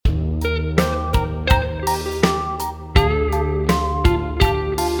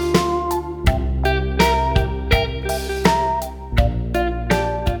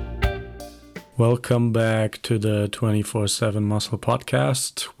Welcome back to the 24/7 Muscle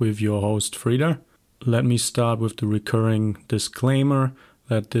Podcast with your host, Frieder. Let me start with the recurring disclaimer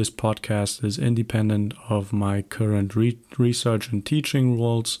that this podcast is independent of my current research and teaching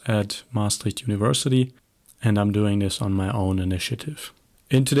roles at Maastricht University, and I'm doing this on my own initiative.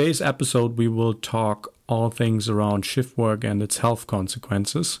 In today's episode, we will talk all things around shift work and its health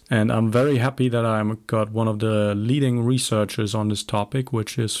consequences. And I'm very happy that I've got one of the leading researchers on this topic,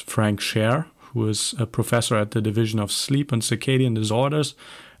 which is Frank Scheer, who is a professor at the Division of Sleep and Circadian Disorders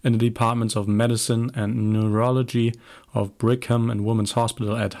in the departments of Medicine and Neurology of Brigham and Women's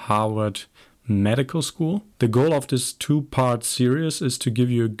Hospital at Harvard Medical School. The goal of this two-part series is to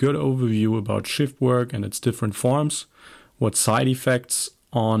give you a good overview about shift work and its different forms, what side effects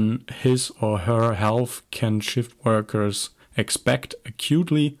on his or her health can shift workers expect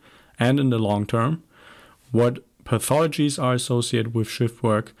acutely and in the long term, what pathologies are associated with shift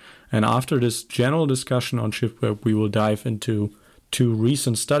work, and after this general discussion on shift work, we will dive into two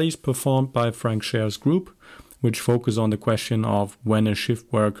recent studies performed by Frank Scheer's group, which focus on the question of when a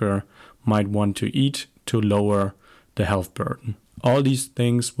shift worker might want to eat to lower the health burden. All these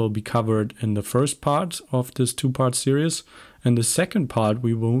things will be covered in the first part of this two-part series. In the second part,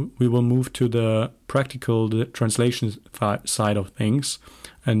 we will move to the practical translation side of things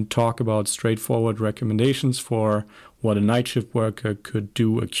and talk about straightforward recommendations for what a night shift worker could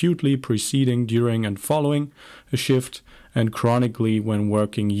do acutely, preceding, during, and following a shift, and chronically when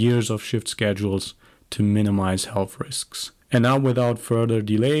working years of shift schedules to minimize health risks. And now, without further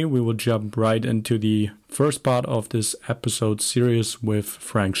delay, we will jump right into the first part of this episode series with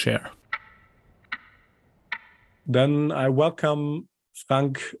Frank Scheer. Then I welcome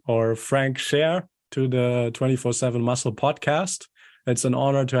Frank Scheer to the 24/7 Muscle Podcast. It's an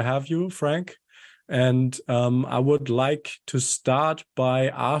honor to have you, Frank. And I would like to start by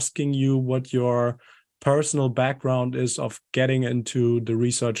asking you what your personal background is of getting into the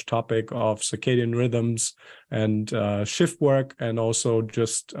research topic of circadian rhythms and shift work, and also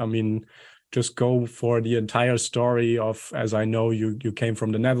just go for the entire story of, as I know, you came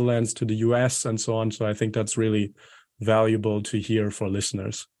from the Netherlands to the US and so on. So I think that's really valuable to hear for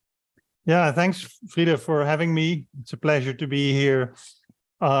listeners. Yeah, thanks, Frieder, for having me. It's a pleasure to be here.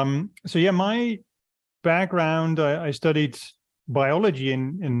 My background, I studied biology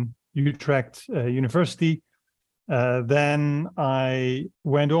in Utrecht University. Then I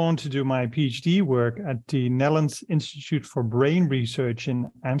went on to do my PhD work at the Netherlands Institute for Brain Research in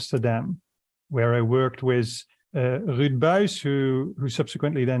Amsterdam, where I worked with Ruud Buys, who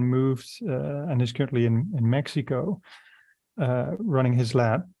subsequently then moved and is currently in Mexico, running his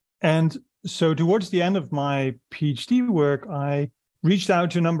lab. And so towards the end of my PhD work, I reached out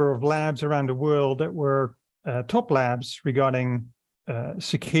to a number of labs around the world that were top labs regarding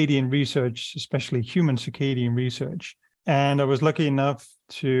circadian research, especially human circadian research. And I was lucky enough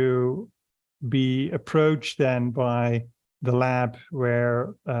to be approached then by the lab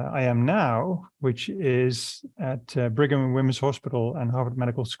where I am now, which is at Brigham and Women's Hospital and Harvard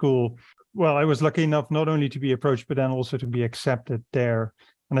Medical School. Well, I was lucky enough not only to be approached, but then also to be accepted there.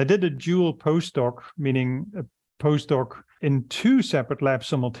 And I did a dual postdoc, meaning a postdoc in two separate labs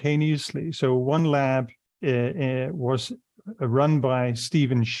simultaneously. So one lab was run by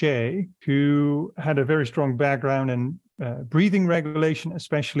Stephen Shea, who had a very strong background in breathing regulation,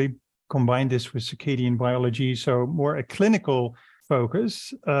 especially combined this with circadian biology, so more a clinical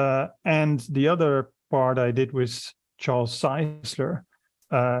focus. And the other part I did with Charles Seisler,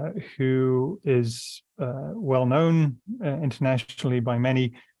 who is well known internationally by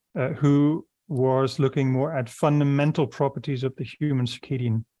many, who was looking more at fundamental properties of the human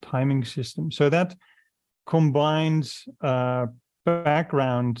circadian timing system. So that combined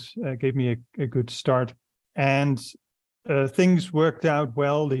background gave me a good start, and things worked out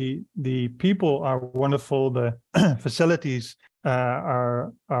well. The people are wonderful. The facilities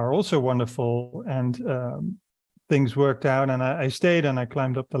are also wonderful, and things worked out. And I stayed and I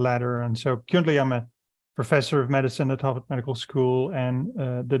climbed up the ladder. And so currently I'm a professor of medicine at Harvard Medical School and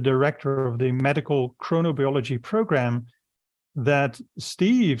the director of the medical chronobiology program that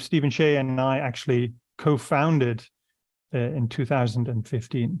Stephen Shea and I actually co-founded in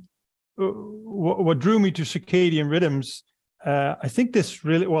 2015. What drew me to circadian rhythms, I think this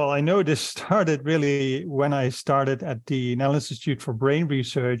really, I know this started really when I started at the Netherlands Institute for Brain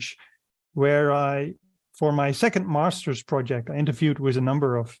Research, where for my second master's project, I interviewed with a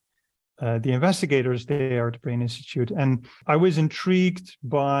number of the investigators there at the Brain Institute. And I was intrigued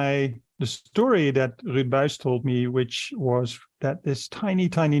by the story that Ruud Buys told me, which was that this tiny,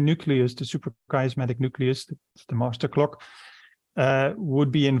 tiny nucleus, the suprachiasmatic nucleus, the master clock,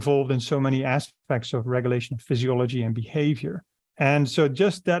 would be involved in so many aspects of regulation of physiology and behavior. And so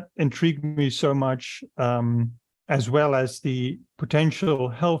just that intrigued me so much, as well as the potential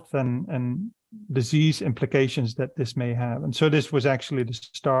health and disease implications that this may have. And so this was actually the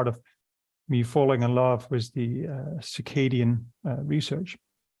start of me falling in love with the circadian research.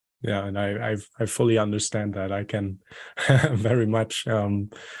 Yeah, and I fully understand that. I can very much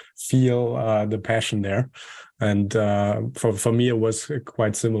feel the passion there. And for me, it was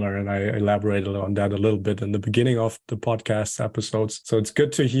quite similar. And I elaborated on that a little bit in the beginning of the podcast episodes. So it's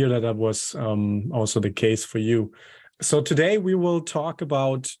good to hear that that was also the case for you. So today we will talk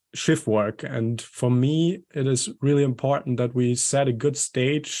about shift work. And for me, it is really important that we set a good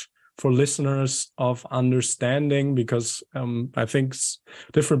stage for listeners of understanding, because I think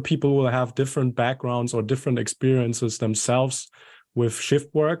different people will have different backgrounds or different experiences themselves with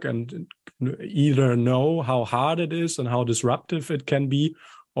shift work, and either know how hard it is and how disruptive it can be,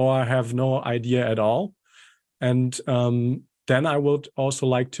 or have no idea at all. And then I would also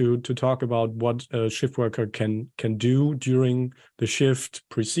like to talk about what a shift worker can do during the shift,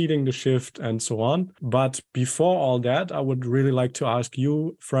 preceding the shift, and so on. But before all that, I would really like to ask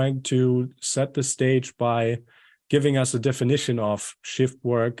you, Frank, to set the stage by giving us a definition of shift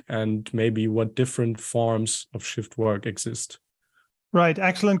work and maybe what different forms of shift work exist. Right,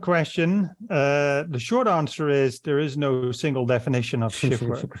 excellent question. The short answer is there is no single definition of shift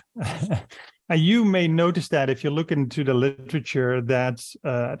work. And you may notice that if you look into the literature, that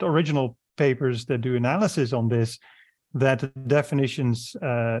the original papers that do analysis on this, that the definitions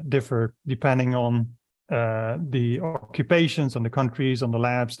differ depending on the occupations, on the countries, on the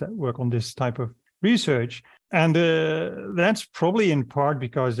labs that work on this type of research. And that's probably in part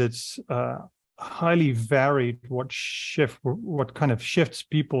because it's highly varied what kind of shifts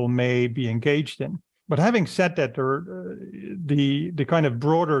people may be engaged in. But having said that, the kind of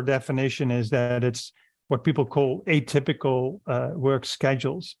broader definition is that it's what people call atypical work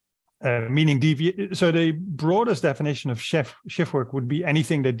schedules, meaning so the broadest definition of shift work would be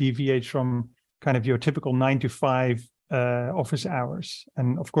anything that deviates from kind of your typical 9 to 5 office hours.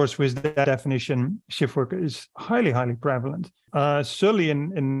 And of course, with that definition, shift work is highly, highly prevalent. Certainly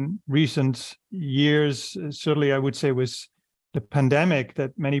in recent years, certainly I would say with the pandemic,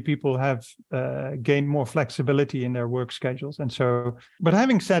 that many people have gained more flexibility in their work schedules. And so, but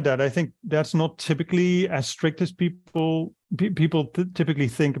having said that, I think that's not typically as strict as people typically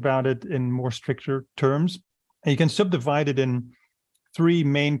think about it in more stricter terms. And you can subdivide it in 3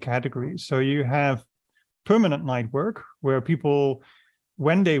 main categories. So you have permanent night work, where people,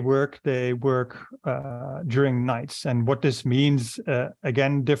 when they work during nights. And what this means,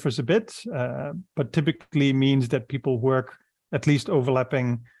 again, differs a bit, but typically means that people work at least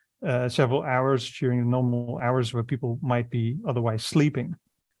overlapping several hours during the normal hours where people might be otherwise sleeping.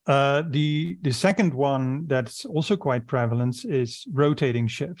 The second one that's also quite prevalent is rotating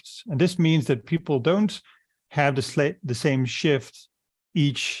shifts. And this means that people don't have the same shift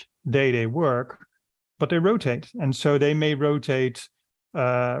each day they work, but they rotate. And so they may rotate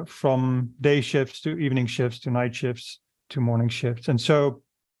from day shifts to evening shifts to night shifts to morning shifts. And so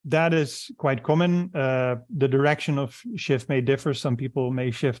that is quite common. The direction of shift may differ. Some people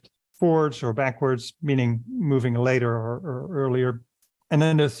may shift forwards or backwards, meaning moving later or earlier. And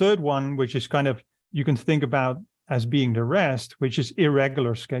then the third one, which is kind of, you can think about as being the rest, which is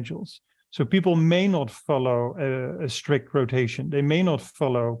irregular schedules. So people may not follow a strict rotation. They may not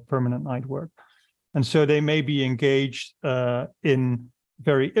follow permanent night work. And so they may be engaged in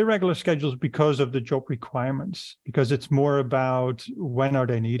very irregular schedules because of the job requirements, because it's more about when are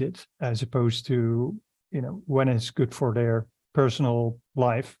they needed as opposed to, when it's good for their personal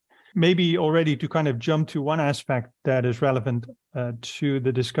life. Maybe already to kind of jump to one aspect that is relevant to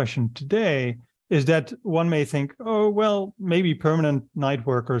the discussion today is that one may think, oh, well, maybe permanent night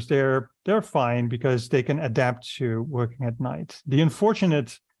workers, they're fine because they can adapt to working at night. The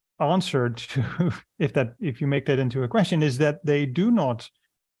unfortunate answer to if you make that into a question is that they do not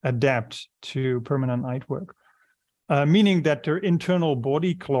adapt to permanent night work, meaning that their internal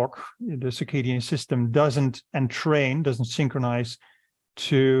body clock, the circadian system, doesn't synchronize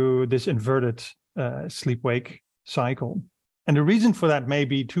to this inverted sleep-wake cycle. And the reason for that may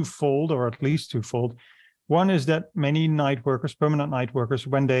be twofold, or at least twofold. One is that many night workers, permanent night workers,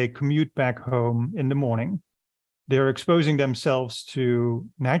 when they commute back home in the morning, they're exposing themselves to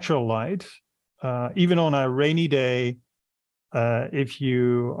natural light. Even on a rainy day, if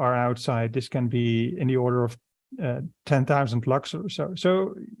you are outside, this can be in the order of 10,000 lux or so.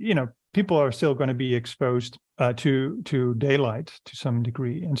 So, people are still going to be exposed to daylight to some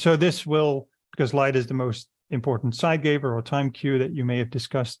degree. And so this will, because light is the most important side gaver or time cue that you may have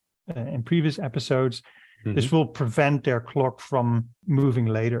discussed in previous episodes. Mhm. This will prevent their clock from moving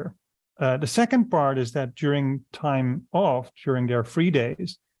later. The second part is that during time off, during their free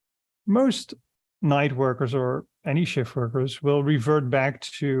days, most night workers or any shift workers will revert back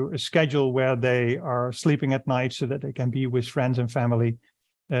to a schedule where they are sleeping at night so that they can be with friends and family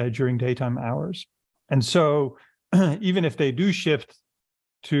during daytime hours. And so even if they do shift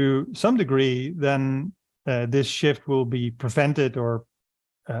to some degree, then this shift will be prevented or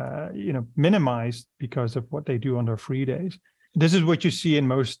minimized because of what they do on their free days. This is what you see in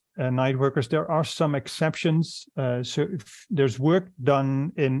most night workers. There are some exceptions. So if there's work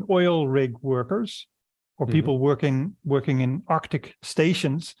done in oil rig workers or people working in Arctic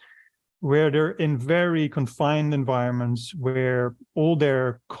stations, where they're in very confined environments where all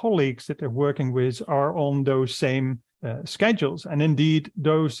their colleagues that they're working with are on those same schedules. And indeed,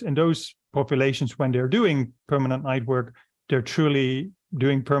 in those populations, when they're doing permanent night work, they're truly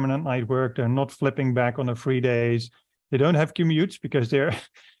doing permanent night work. They're not flipping back on the free days. They don't have commutes because they're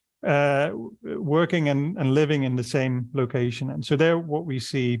working and living in the same location. And so there, what we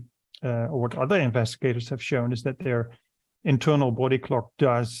see, or what other investigators have shown, is that their internal body clock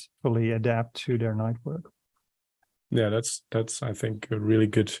does fully adapt to their night work. Yeah, that's I think a really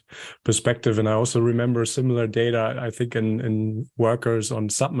good perspective. And I also remember similar data, I think, in workers on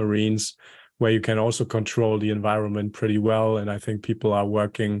submarines, where you can also control the environment pretty well. And I think people are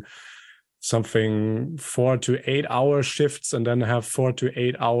working something 4 to 8 hour shifts and then have 4 to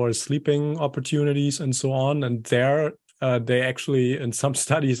 8 hours sleeping opportunities and so on. And there they actually, in some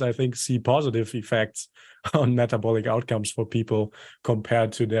studies, I think, see positive effects on metabolic outcomes for people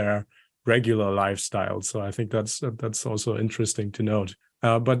compared to their regular lifestyle. So I think that's also interesting to note.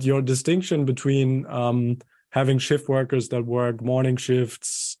 But your distinction between having shift workers that work morning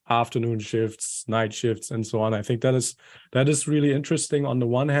shifts, afternoon shifts, night shifts, and so on, I think that is really interesting on the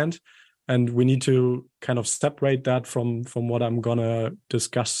one hand. And we need to kind of separate that from what I'm gonna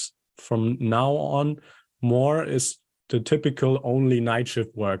discuss from now on more, is the typical only night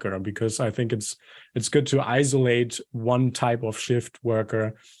shift worker, because I think it's good to isolate one type of shift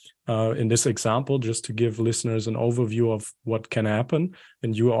worker in this example, just to give listeners an overview of what can happen.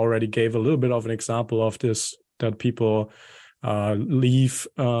 And you already gave a little bit of an example of this, that people leave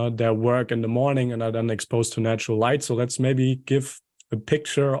their work in the morning and are then exposed to natural light. So let's maybe give a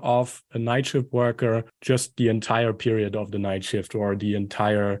picture of a night shift worker, just the entire period of the night shift, or the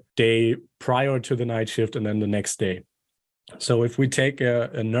entire day prior to the night shift and then the next day. So if we take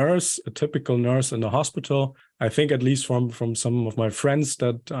a nurse, a typical nurse in the hospital, I think, at least from some of my friends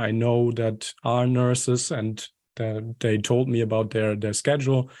that I know that are nurses, and they told me about their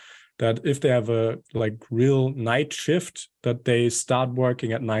schedule, that if they have a real night shift, that they start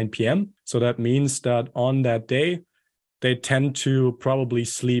working at 9 p.m. So that means that on that day, they tend to probably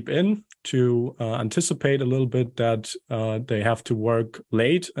sleep in to anticipate a little bit that they have to work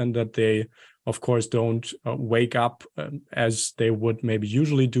late, and that they, of course, don't wake up as they would maybe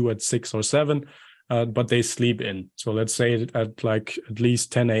usually do at 6 or 7, but they sleep in. So let's say at at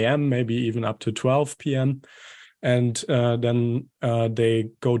least 10 a.m., maybe even up to 12 p.m. And then they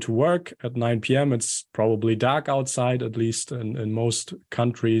go to work at 9 p.m. It's probably dark outside, at least in most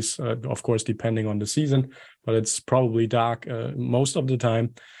countries, of course, depending on the season, but it's probably dark most of the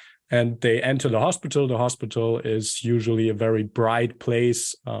time. And they enter the hospital. The hospital is usually a very bright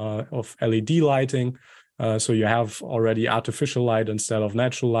place of LED lighting. So you have already artificial light instead of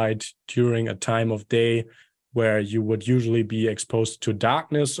natural light during a time of day where you would usually be exposed to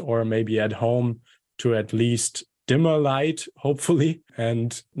darkness, or maybe at home to at least dimmer light, hopefully.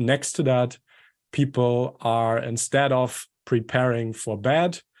 And next to that, people are, instead of preparing for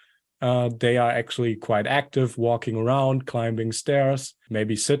bed, they are actually quite active, walking around, climbing stairs,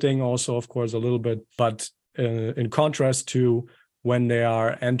 maybe sitting also, of course, a little bit. But in contrast to when they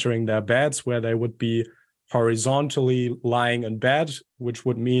are entering their beds, where they would be horizontally lying in bed, which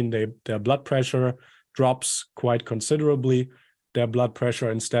would mean their blood pressure drops quite considerably. Their blood pressure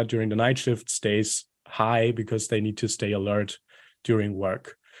instead during the night shift stays high because they need to stay alert during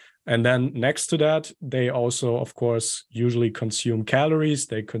work. And then next to that, they also, of course, usually consume calories.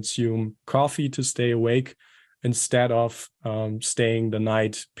 They consume coffee to stay awake instead of staying the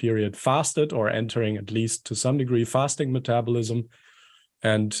night period fasted, or entering, at least to some degree, fasting metabolism,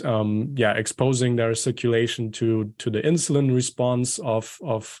 and exposing their circulation to the insulin response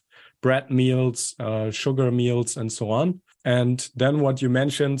of bread meals, sugar meals, and so on. And then what you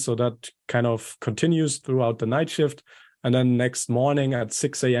mentioned, so that kind of continues throughout the night shift. And then next morning at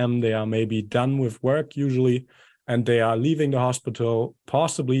 6 a.m., they are maybe done with work usually, and they are leaving the hospital,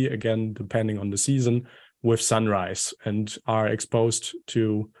 possibly, again, depending on the season, with sunrise and are exposed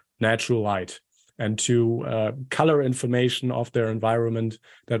to natural light and to color information of their environment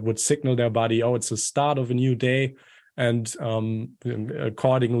that would signal their body, oh, it's the start of a new day. And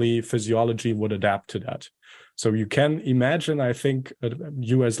accordingly, physiology would adapt to that. So you can imagine, I think,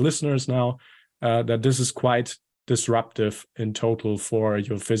 you as listeners now, that this is quite disruptive in total for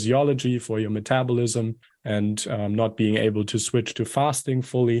your physiology, for your metabolism, and not being able to switch to fasting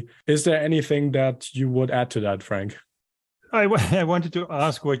fully. Is there anything that you would add to that, Frank? I wanted to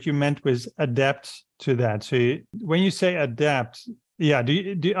ask what you meant with adapt to that. So when you say adapt, yeah,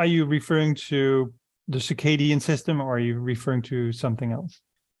 are you referring to the circadian system, or are you referring to something else?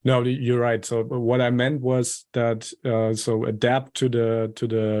 No, you're right. So what I meant was that so adapt to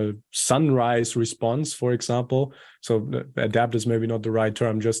the sunrise response, for example. So adapt is maybe not the right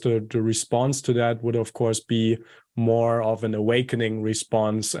term. Just the response to that would, of course, be more of an awakening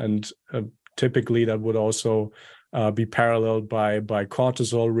response, and typically that would also be paralleled by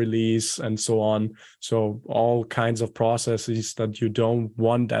cortisol release and so on. So all kinds of processes that you don't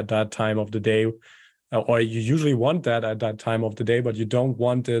want at that time of the day. Or you usually want that at that time of the day, but you don't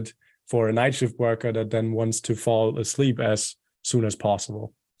want it for a night shift worker that then wants to fall asleep as soon as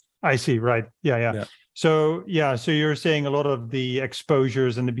possible. I see. Right. Yeah. So you're saying a lot of the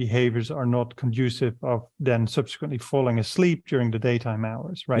exposures and the behaviors are not conducive of then subsequently falling asleep during the daytime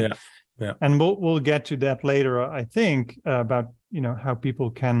hours, right? Yeah. And we'll get to that later, I think, about how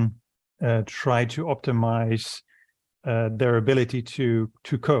people can try to optimize their ability to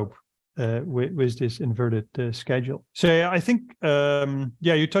cope with this inverted schedule. So I think,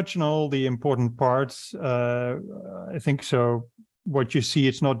 you touched on all the important parts. I think so. What you see,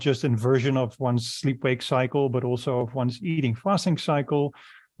 it's not just inversion of one's sleep-wake cycle, but also of one's eating fasting cycle,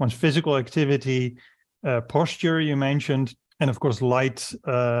 one's physical activity, posture you mentioned, and of course light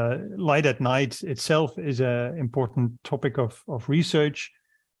at night itself is an important topic of research,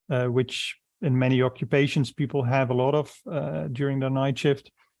 which in many occupations people have a lot of during their night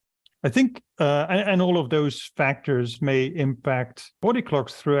shift. I think, and all of those factors may impact body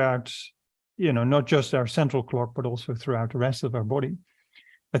clocks throughout, not just our central clock, but also throughout the rest of our body.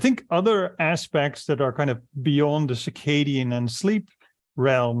 I think other aspects that are kind of beyond the circadian and sleep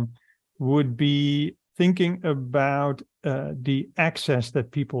realm would be thinking about the access that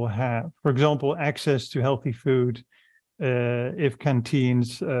people have. For example, access to healthy food. If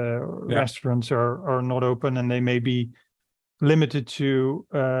canteens, restaurants are not open, and they may be limited to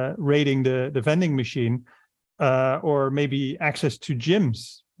raiding the vending machine, or maybe access to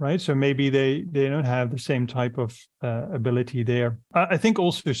gyms, right? So maybe they don't have the same type of ability there. I think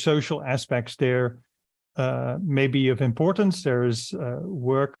also social aspects there may be of importance. There's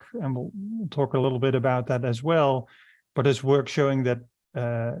work, and we'll talk a little bit about that as well, but there's work showing that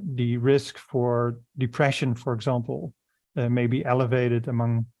the risk for depression, for example, may be elevated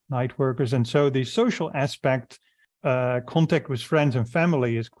among night workers. And so the social aspect, contact with friends and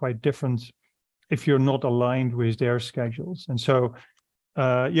family, is quite different if you're not aligned with their schedules. And so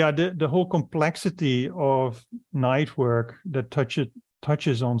the whole complexity of night work that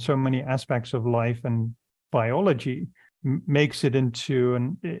touches on so many aspects of life and biology makes it into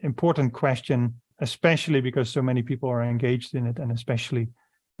an important question, especially because so many people are engaged in it, and especially,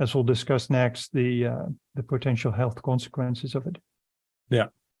 as we'll discuss next, the potential health consequences of it. Yeah.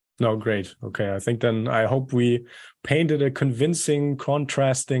 No, great. Okay. I think then I hope we painted a convincing,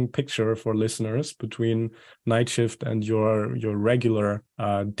 contrasting picture for listeners between night shift and your regular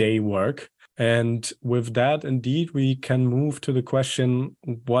day work. And with that, indeed, we can move to the question,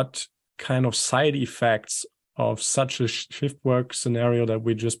 what kind of side effects of such a shift work scenario that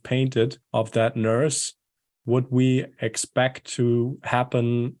we just painted of that nurse would we expect to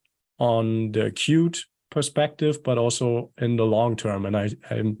happen on the acute perspective, but also in the long term? And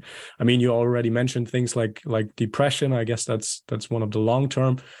I mean, you already mentioned things like depression. I guess that's one of the long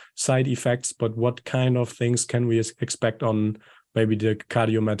term side effects. But what kind of things can we expect on maybe the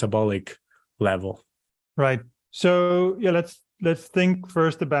cardiometabolic level? Right. So let's think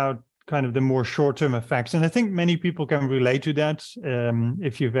first about kind of the more short term effects, and I think many people can relate to that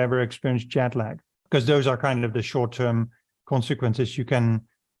if you've ever experienced jet lag, because those are kind of the short term consequences you can.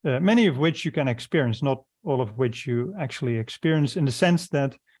 Many of which you can experience, not all of which you actually experience, in the sense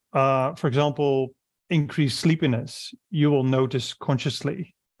that, for example, increased sleepiness, you will notice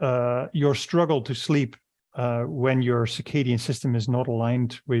consciously. Your struggle to sleep when your circadian system is not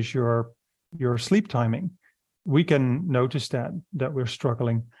aligned with your sleep timing. We can notice that we're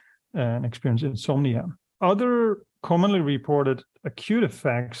struggling and experience insomnia. Other commonly reported acute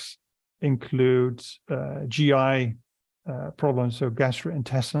effects include GI problems, so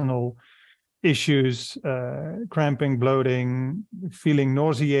gastrointestinal issues, cramping, bloating, feeling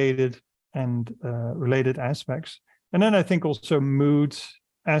nauseated, and related aspects. And then I think also mood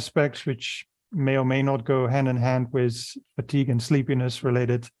aspects, which may or may not go hand in hand with fatigue and sleepiness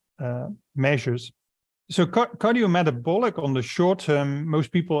related measures. So cardiometabolic on the short term,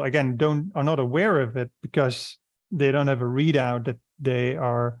 most people again are not aware of it because they don't have a readout that they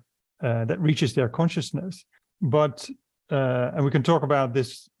are that reaches their consciousness. But and we can talk about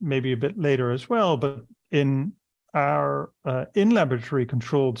this maybe a bit later as well. But in our in-laboratory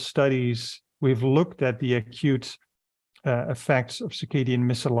controlled studies, we've looked at the acute effects of circadian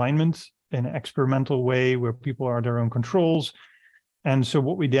misalignment in an experimental way where people are their own controls. And so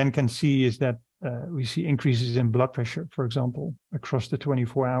what we then can see is that we see increases in blood pressure, for example, across the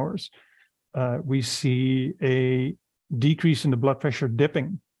 24 hours. We see a decrease in the blood pressure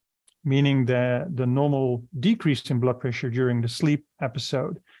dipping, meaning that the normal decrease in blood pressure during the sleep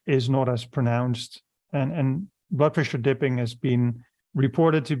episode is not as pronounced. And blood pressure dipping has been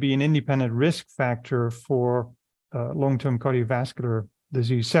reported to be an independent risk factor for long-term cardiovascular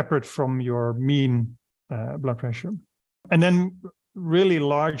disease, separate from your mean blood pressure. And then really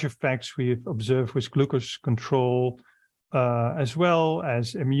large effects we've observed with glucose control, as well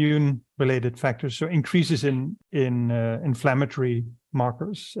as immune-related factors. So increases in inflammatory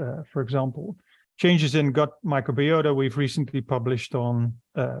markers, for example. Changes in gut microbiota, we've recently published on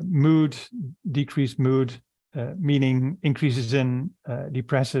mood, decreased mood, meaning increases in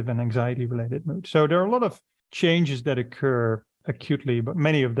depressive and anxiety-related mood. So there are a lot of changes that occur acutely, but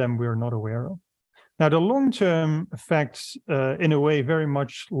many of them we're not aware of. Now, the long-term effects, in a way, very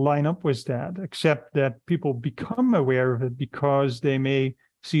much line up with that, except that people become aware of it because they may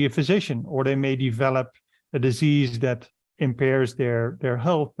see a physician or they may develop a disease that impairs their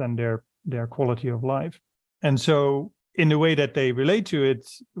health and their quality of life. And so in the way that they relate to it,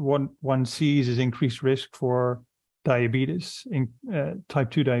 what one sees is increased risk for diabetes,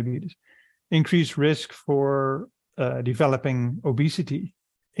 type 2 diabetes, increased risk for developing obesity,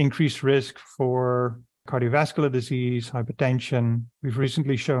 increased risk for cardiovascular disease, hypertension. We've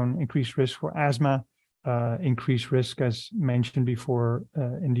recently shown increased risk for asthma, increased risk, as mentioned before,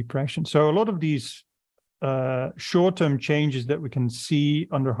 in depression. So a lot of these short-term changes that we can see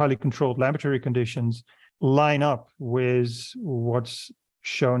under highly controlled laboratory conditions line up with what's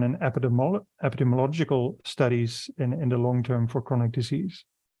shown in epidemiological studies in the long term for chronic disease.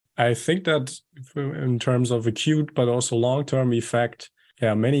 I think that in terms of acute but also long-term effect,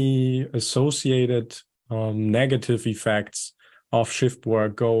 many associated negative effects of shift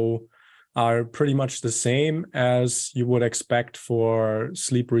work are pretty much the same as you would expect for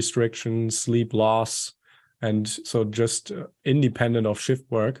sleep restriction, sleep loss, and so just independent of shift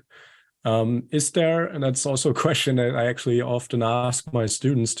work. Is there, and that's also a question that I actually often ask my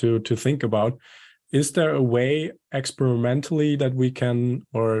students to think about, is there a way experimentally that we can,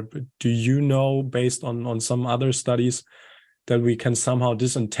 or do you know based on some other studies, that we can somehow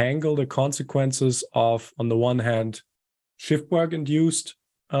disentangle the consequences of, on the one hand, shift work induced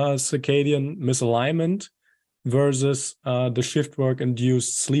circadian misalignment versus the shift work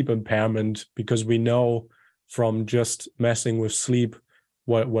induced sleep impairment, because we know from just messing with sleep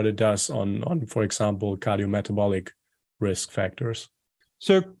what it does on, for example, cardiometabolic risk factors.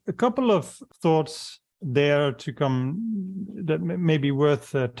 So a couple of thoughts there to come that may be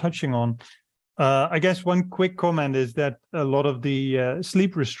worth touching on. I guess one quick comment is that a lot of the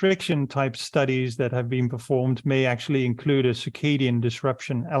sleep restriction type studies that have been performed may actually include a circadian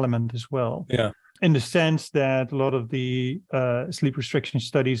disruption element as well. Yeah. In the sense that a lot of the sleep restriction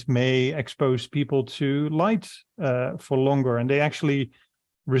studies may expose people to light for longer, and they actually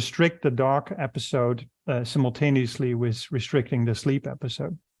restrict the dark episode simultaneously with restricting the sleep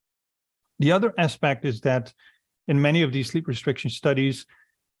episode. The other aspect is that in many of these sleep restriction studies,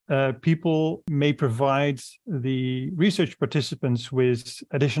 people may provide the research participants with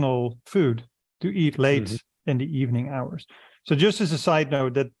additional food to eat late in the evening hours. So just as a side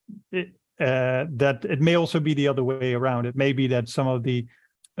note, that it may also be the other way around. It may be that some of the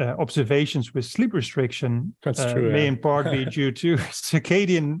observations with sleep restriction may in part be due to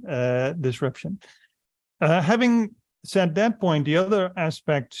circadian disruption. Having said that point, the other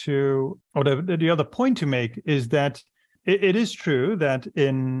aspect the other point to make is that it is true that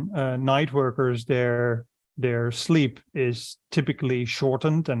in night workers, their sleep is typically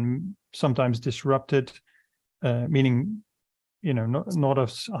shortened and sometimes disrupted, meaning not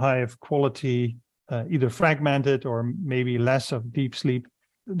as high of quality, either fragmented or maybe less of deep sleep.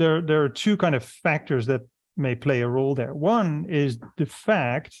 There are two kind of factors that may play a role there. One is the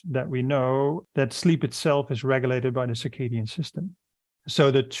fact that we know that sleep itself is regulated by the circadian system. So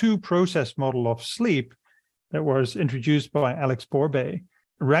the two-process model of sleep that was introduced by Alex Borbet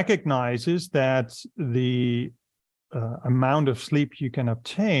recognizes that the amount of sleep you can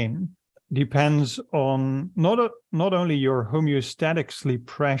obtain depends on not only your homeostatic sleep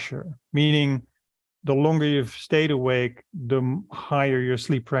pressure, meaning the longer you've stayed awake, the higher your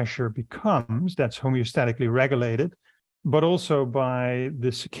sleep pressure becomes. That's homeostatically regulated, but also by the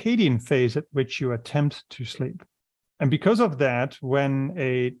circadian phase at which you attempt to sleep. And because of that, when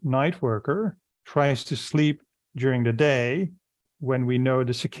a night worker tries to sleep during the day, when we know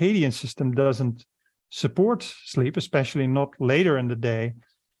the circadian system doesn't support sleep, especially not later in the day,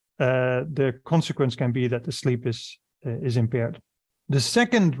 the consequence can be that the sleep is impaired. The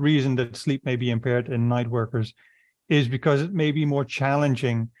second reason that sleep may be impaired in night workers is because it may be more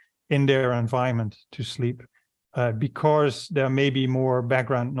challenging in their environment to sleep, because there may be more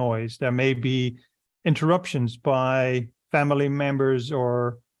background noise. There may be interruptions by family members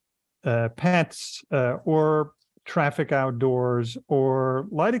or pets, or traffic outdoors, or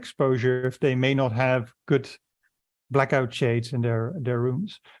light exposure if they may not have good blackout shades in their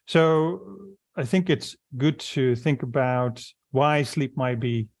rooms. So I think it's good to think about why sleep might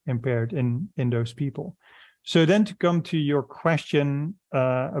be impaired in those people. So then to come to your question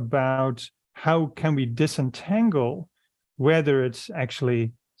about how can we disentangle whether it's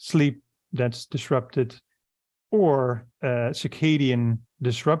actually sleep that's disrupted or circadian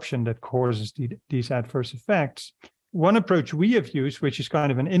disruption that causes these adverse effects. One approach we have used, which is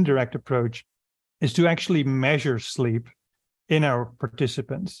kind of an indirect approach, is to actually measure sleep in our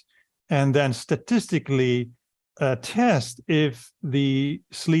participants and then statistically test if the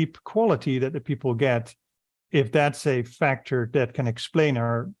sleep quality that the people get, if that's a factor that can explain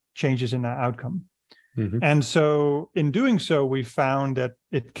our changes in our outcome. Mm-hmm. And so in doing so, we found that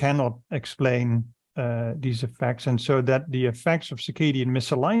it cannot explain these effects, and so that the effects of circadian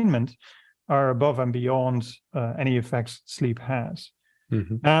misalignment are above and beyond any effects sleep has.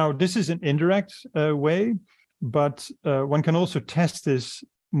 Mm-hmm. Now, this is an indirect way, but one can also test this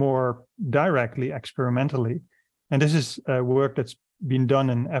more directly, experimentally. And this is work that's been done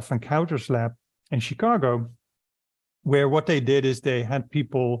in F. Van Couter's lab in Chicago, where what they did is they had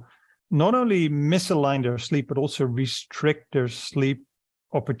people not only misalign their sleep, but also restrict their sleep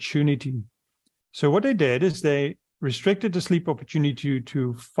opportunity. So what they did is they restricted the sleep opportunity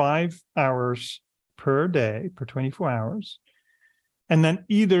to 5 hours per day, per 24 hours, and then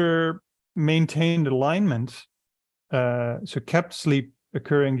either maintained alignment, so kept sleep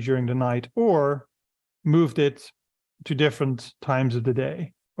occurring during the night, or moved it to different times of the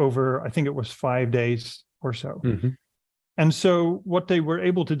day over, I think it was 5 days or so. Mm-hmm. And so what they were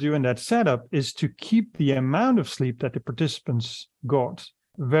able to do in that setup is to keep the amount of sleep that the participants got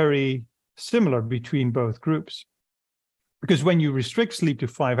very similar between both groups. Because when you restrict sleep to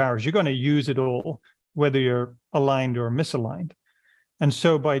 5 hours, you're going to use it all, whether you're aligned or misaligned. And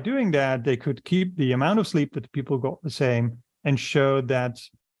so by doing that, they could keep the amount of sleep that the people got the same and show that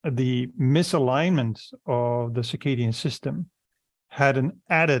the misalignment of the circadian system had an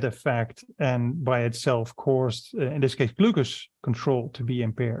added effect and by itself caused, in this case, glucose control to be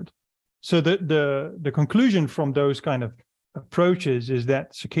impaired. So the conclusion from those kind of approaches is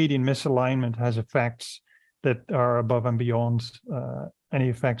that circadian misalignment has effects that are above and beyond any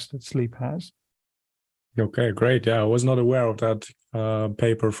effects that sleep has. Okay, great. Yeah, I was not aware of that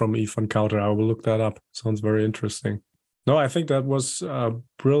paper from E. Van Couter. I will look that up. Sounds very interesting. No, I think that was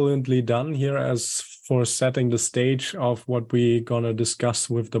brilliantly done here as for setting the stage of what we're going to discuss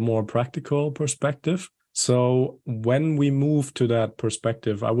with the more practical perspective. So when we move to that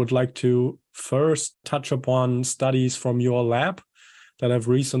perspective, I would like to first touch upon studies from your lab that have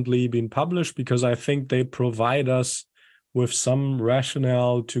recently been published, because I think they provide us with some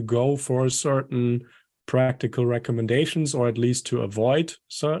rationale to go for certain practical recommendations, or at least to avoid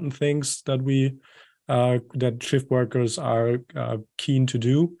certain things that that shift workers are keen to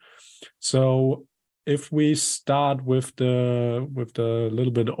do. So if we start with the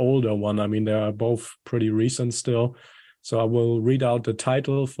little bit older one, I mean, they are both pretty recent still. So I will read out the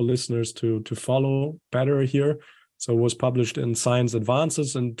title for listeners to follow better here. So it was published in Science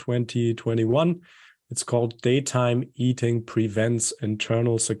Advances in 2021. It's called Daytime Eating Prevents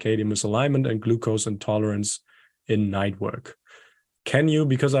Internal Circadian Misalignment and Glucose Intolerance in Night Work. Can you,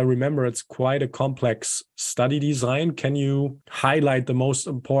 because I remember it's quite a complex study design, can you highlight the most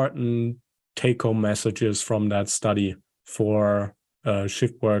important take-home messages from that study for a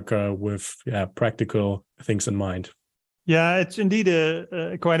shift worker with practical things in mind? Yeah, it's indeed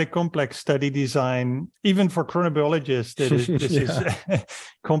a quite a complex study design. Even for chronobiologists, this is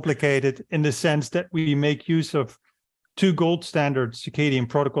complicated in the sense that we make use of two gold standard circadian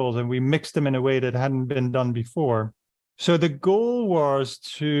protocols, and we mixed them in a way that hadn't been done before. So the goal was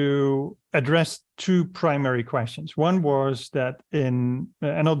to address two primary questions. One was that and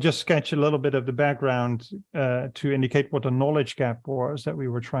I'll just sketch a little bit of the background to indicate what the knowledge gap was that we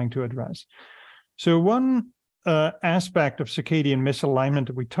were trying to address. So one aspect of circadian misalignment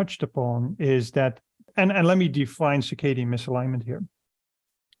that we touched upon is that, and let me define circadian misalignment here.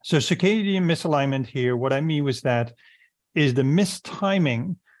 So circadian misalignment here, what I mean was that is the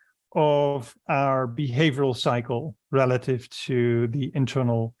mistiming of our behavioral cycle relative to the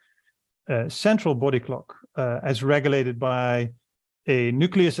internal central body clock as regulated by a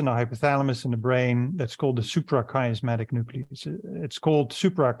nucleus in the hypothalamus in the brain that's called the suprachiasmatic nucleus. It's called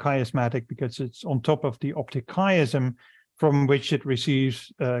suprachiasmatic because it's on top of the optic chiasm from which it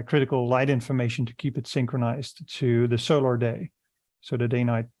receives critical light information to keep it synchronized to the solar day, so the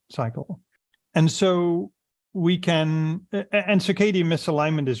day-night cycle. And so we can, and circadian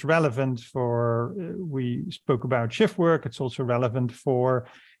misalignment is relevant for, we spoke about shift work. It's also relevant for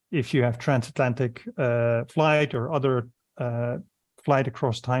if you have transatlantic flight or other flight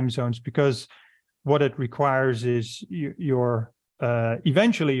across time zones, because what it requires is your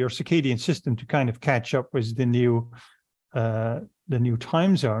eventually your circadian system to kind of catch up with the new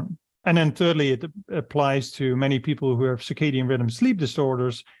time zone. And then thirdly, it applies to many people who have circadian rhythm sleep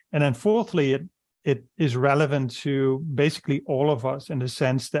disorders. And then fourthly, it is relevant to basically all of us in the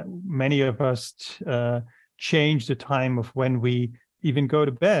sense that many of us change the time of when we even go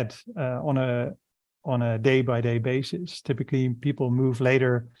to bed on a day-by-day basis. Typically, people move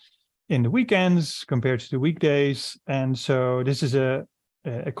later in the weekends compared to the weekdays. And so this is a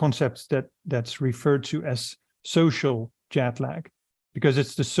concept that's referred to as social jet lag, because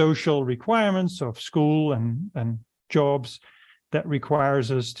it's the social requirements of school and jobs that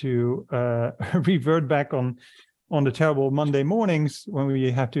requires us to revert back on the terrible Monday mornings when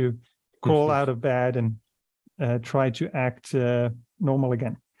we have to crawl out of bed and try to act normal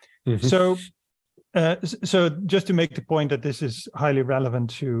again. So just to make the point that this is highly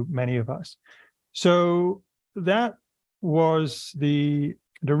relevant to many of us. So that was the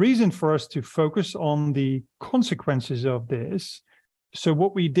reason for us to focus on the consequences of this. So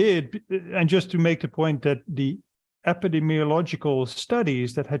what we did, and just to make the point that the epidemiological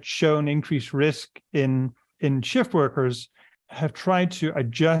studies that had shown increased risk in shift workers have tried to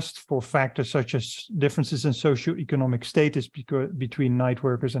adjust for factors such as differences in socioeconomic status between night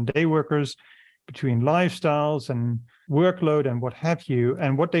workers and day workers, between lifestyles and workload and what have you.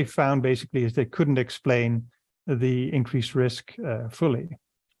 And what they found basically is they couldn't explain the increased risk fully,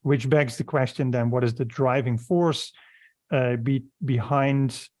 which begs the question then, what is the driving force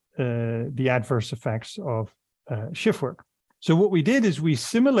behind the adverse effects of shift work? So what we did is we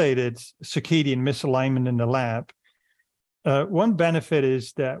simulated circadian misalignment in the lab. One benefit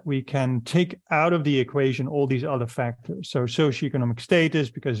is that we can take out of the equation all these other factors. So socioeconomic status,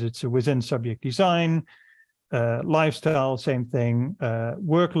 because it's a within subject design, lifestyle, same thing,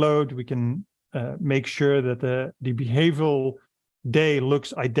 workload, we can make sure that the behavioral day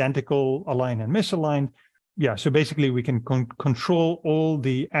looks identical, aligned and misaligned. Yeah, so basically we can control all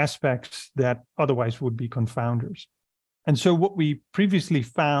the aspects that otherwise would be confounders. And so what we previously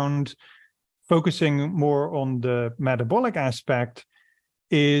found, focusing more on the metabolic aspect,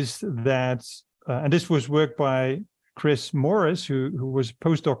 is that, and this was work by Chris Morris, who was a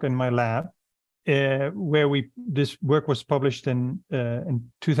postdoc in my lab, where this work was published in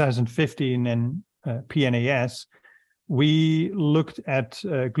 2015 in PNAS. We looked at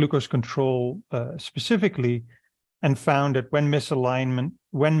glucose control specifically and found that when misaligned,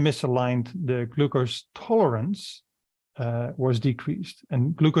 the glucose tolerance was decreased.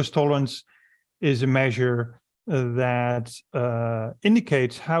 And glucose tolerance is a measure that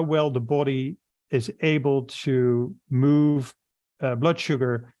indicates how well the body is able to move blood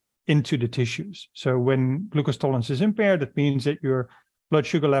sugar into the tissues. So when glucose tolerance is impaired, it means that your blood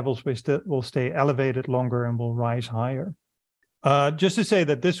sugar levels will stay elevated longer and will rise higher. Just to say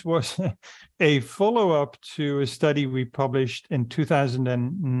that this was a follow-up to a study we published in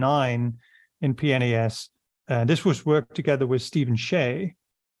 2009 in PNAS. This was work together with Stephen Shea,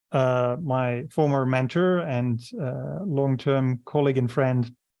 my former mentor and long-term colleague and friend.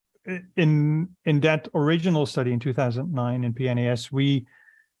 In that original study in 2009 in PNAS, we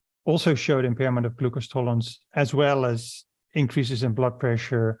also showed impairment of glucose tolerance, as well as increases in blood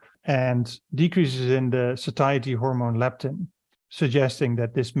pressure and decreases in the satiety hormone leptin, suggesting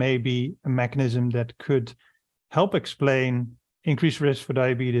that this may be a mechanism that could help explain increased risk for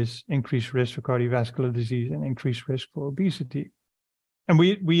diabetes, increased risk for cardiovascular disease, and increased risk for obesity. And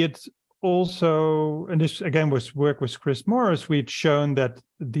we had also, and this again was work with Chris Morris, we had shown that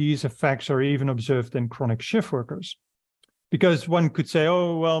these effects are even observed in chronic shift workers. Because one could say,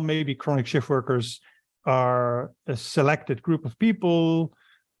 oh, well, maybe chronic shift workers are a selected group of people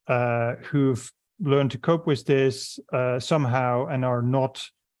who've learned to cope with this somehow and are not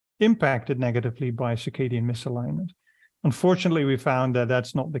impacted negatively by circadian misalignment. Unfortunately, we found that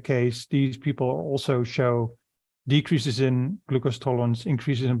that's not the case. These people also show decreases in glucose tolerance,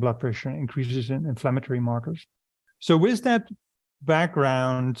 increases in blood pressure, increases in inflammatory markers. So with that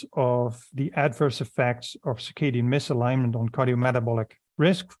background of the adverse effects of circadian misalignment on cardiometabolic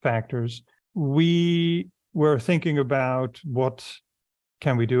risk factors, we were thinking about what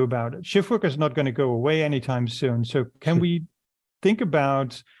can we do about it. Shift work is not going to go away anytime soon. So can we think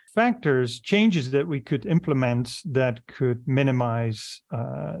about factors, changes that we could implement that could minimize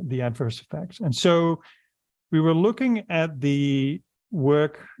the adverse effects? And so we were looking at the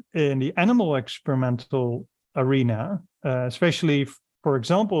work in the animal experimental arena, especially, for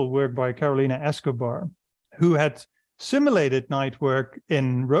example, work by Carolina Escobar, who had simulated night work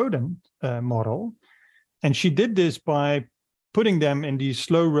in rodent model. And she did this by putting them in these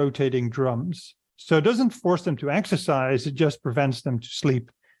slow rotating drums. So it doesn't force them to exercise, it just prevents them to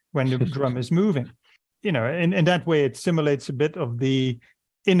sleep when the drum is moving. You know, in that way, it simulates a bit of the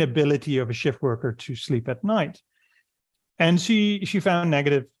inability of a shift worker to sleep at night. And she found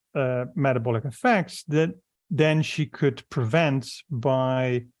negative metabolic effects that then she could prevent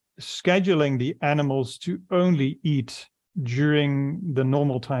by scheduling the animals to only eat during the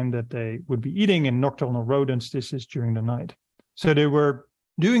normal time that they would be eating. In nocturnal rodents, this is during the night. So they were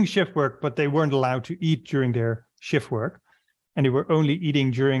doing shift work, but they weren't allowed to eat during their shift work. And they were only eating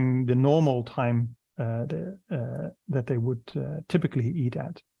during the normal time that they would typically eat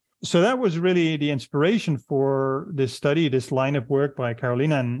at. So that was really the inspiration for this study, this line of work by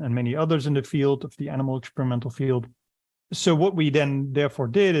Carolina and many others in the field of the animal experimental field. So what we then therefore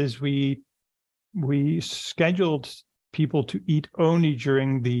did is we scheduled people to eat only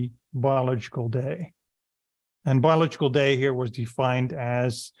during the biological day. And biological day here was defined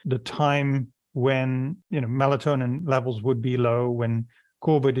as the time when, melatonin levels would be low, when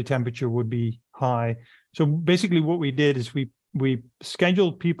core body temperature would be high. So basically what we did is we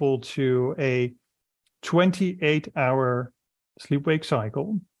scheduled people to a 28-hour sleep-wake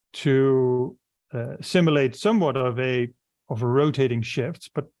cycle to simulate somewhat of a rotating shifts,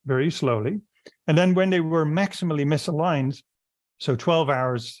 but very slowly. And then when they were maximally misaligned, so 12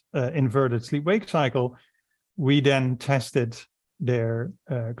 hours inverted sleep-wake cycle, we then tested their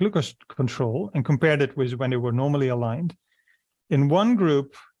glucose control and compared it with when they were normally aligned. In one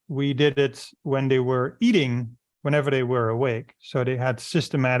group, we did it when they were eating whenever they were awake. So they had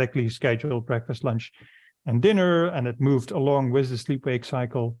systematically scheduled breakfast, lunch, and dinner, and it moved along with the sleep-wake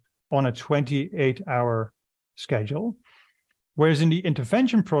cycle on a 28-hour schedule. Whereas in the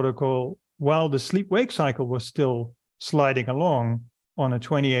intervention protocol, while the sleep-wake cycle was still sliding along on a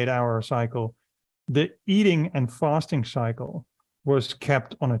 28-hour cycle, the eating and fasting cycle was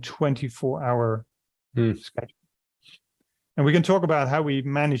kept on a 24-hour schedule. And we can talk about how we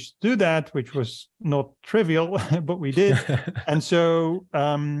managed to do that, which was not trivial, but we did. And so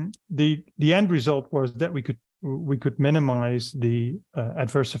the end result was that we could minimize the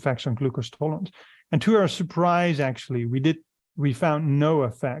adverse effects on glucose tolerance. And to our surprise, actually, we found no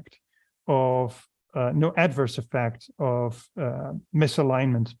effect of no adverse effect of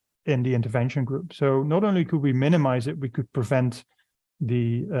misalignment in the intervention group. So not only could we minimize it, we could prevent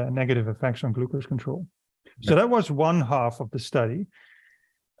the negative effects on glucose control. So that was one half of the study.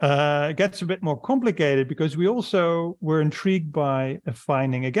 It gets a bit more complicated because we also were intrigued by a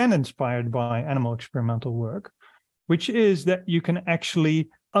finding, again inspired by animal experimental work, which is that you can actually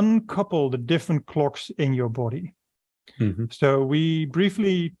uncouple the different clocks in your body. Mm-hmm. So we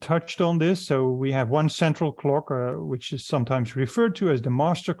briefly touched on this. So we have one central clock, which is sometimes referred to as the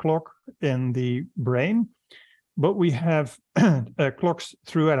master clock in the brain. But we have clocks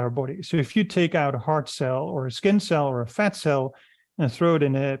throughout our body. So if you take out a heart cell or a skin cell or a fat cell and throw it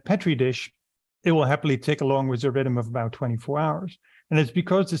in a Petri dish, it will happily tick along with a rhythm of about 24 hours. And it's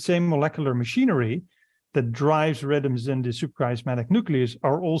because the same molecular machinery that drives rhythms in the suprachiasmatic nucleus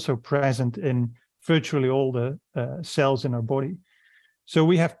are also present in virtually all the cells in our body. So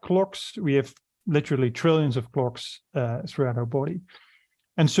we have clocks, we have literally trillions of clocks throughout our body.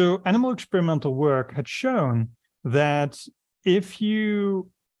 And so animal experimental work had shown that if you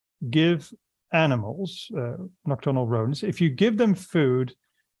give animals, nocturnal rodents, if you give them food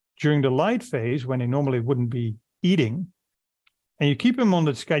during the light phase when they normally wouldn't be eating, and you keep them on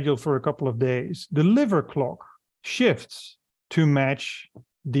the schedule for a couple of days, the liver clock shifts to match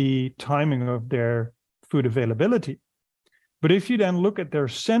the timing of their food availability. But if you then look at their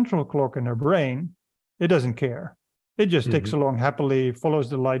central clock in their brain, it doesn't care. It just ticks along happily, follows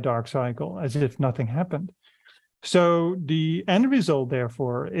the light-dark cycle as if nothing happened. So the end result,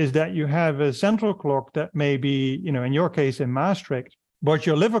 therefore, is that you have a central clock that may be, in your case, in Maastricht, but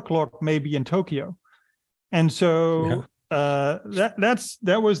your liver clock may be in Tokyo. And so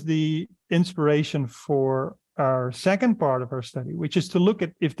that was the inspiration for our second part of our study, which is to look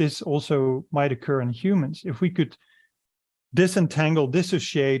at if this also might occur in humans. If we could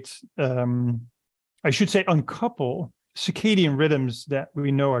dissociate, I should say uncouple circadian rhythms that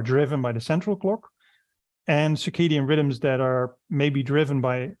we know are driven by the central clock and circadian rhythms that are maybe driven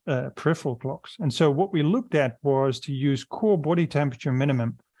by peripheral clocks. And so what we looked at was to use core body temperature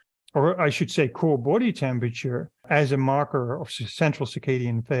minimum, or I should say core body temperature, as a marker of central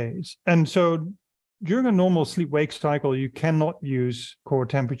circadian phase. And so during a normal sleep-wake cycle, you cannot use core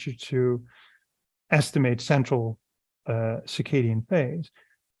temperature to estimate central circadian phase.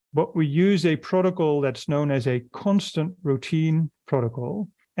 But we use a protocol that's known as a constant routine protocol.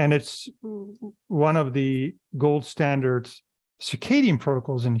 And it's one of the gold standard circadian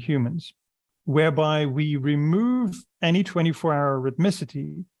protocols in humans, whereby we remove any 24-hour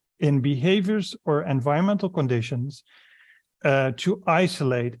rhythmicity in behaviors or environmental conditions to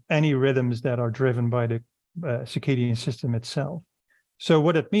isolate any rhythms that are driven by the circadian system itself. So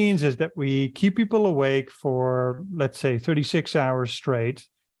what it means is that we keep people awake for, let's say, 36 hours straight,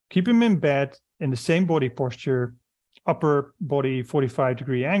 keep them in bed in the same body posture, upper body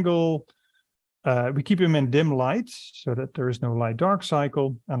 45-degree angle. We keep them in dim light so that there is no light-dark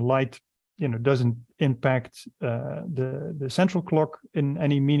cycle, and light, doesn't impact the central clock in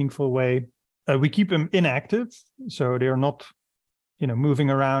any meaningful way. We keep them inactive, so they are not, moving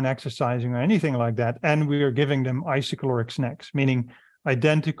around, exercising, or anything like that. And we are giving them isocaloric snacks, meaning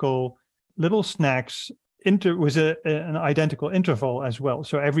identical little snacks with an identical interval as well.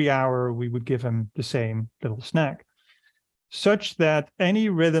 So every hour we would give them the same little snack, such that any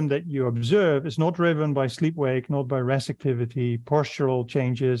rhythm that you observe is not driven by sleep-wake, not by rest activity, postural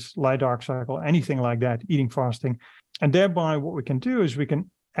changes, light-dark cycle, anything like that, eating, fasting. And thereby what we can do is we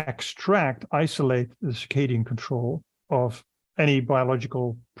can isolate the circadian control of any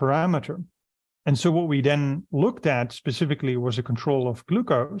biological parameter. And so what we then looked at specifically was a control of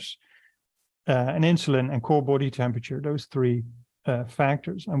glucose, and insulin, and core body temperature, those three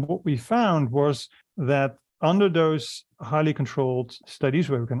factors. And what we found was that under those highly controlled studies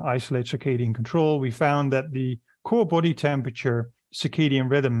where we can isolate circadian control, we found that the core body temperature circadian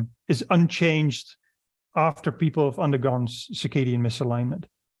rhythm is unchanged after people have undergone circadian misalignment.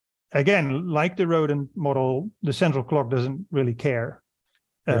 Again, like the rodent model, the central clock doesn't really care.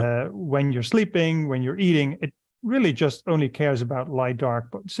 When you're sleeping, when you're eating, it really just only cares about light dark.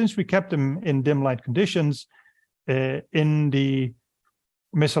 But since we kept them in dim light conditions, in the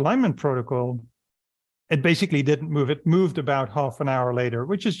misalignment protocol, it basically didn't move. It moved about half an hour later,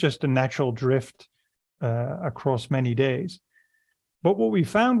 which is just a natural drift across many days. But what we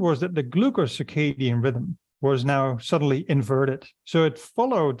found was that the glucose circadian rhythm was now suddenly inverted. So it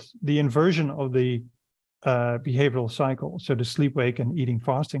followed the inversion of the behavioral cycle, so the sleep-wake and eating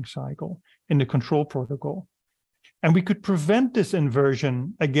fasting cycle in the control protocol. And we could prevent this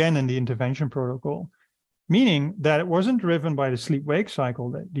inversion again in the intervention protocol, meaning that it wasn't driven by the sleep-wake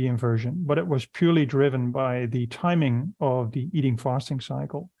cycle, the inversion, but it was purely driven by the timing of the eating fasting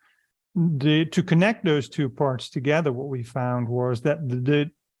cycle. To connect those two parts together, what we found was that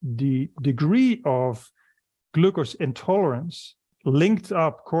the degree of glucose intolerance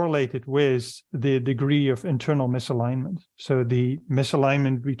correlated with the degree of internal misalignment. So the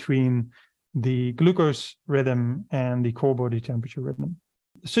misalignment between the glucose rhythm and the core body temperature rhythm,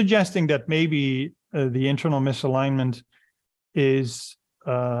 suggesting that maybe the internal misalignment is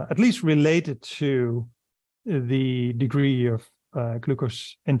at least related to the degree of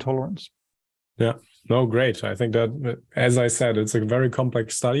glucose intolerance. Yeah, no, great. I think that, as I said, it's a very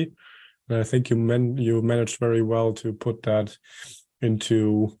complex study. And I think you managed very well to put that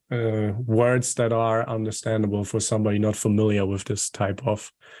into words that are understandable for somebody not familiar with this type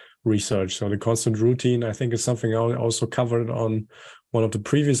of research. So the constant routine, I think, is something I also covered on one of the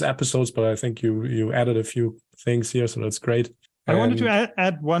previous episodes, but I think you added a few things here, so that's great. I wanted to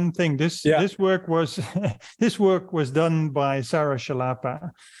add one thing. This work was this work was done by Sarah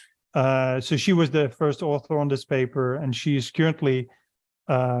Shalapa. So she was the first author on this paper, and she is currently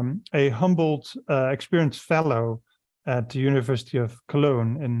a Humboldt experienced fellow at the University of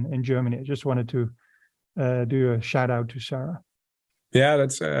Cologne in Germany. I just wanted to do a shout out to Sarah. Yeah,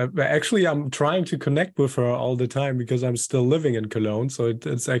 that's actually, I'm trying to connect with her all the time because I'm still living in Cologne, so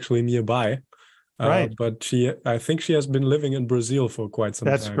it's actually nearby. Right. But I think she has been living in Brazil for quite some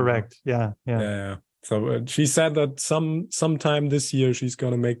That's time now. correct. Yeah. Yeah. So she said that sometime this year she's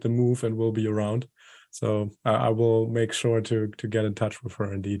gonna make the move and will be around. So I will make sure to get in touch with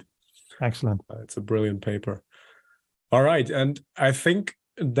her indeed. Excellent. It's a brilliant paper. All right, and I think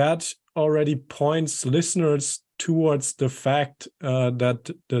that already points listeners towards the fact that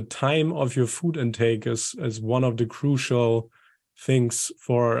the time of your food intake is one of the crucial things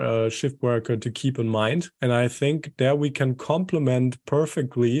for a shift worker to keep in mind. And I think there we can complement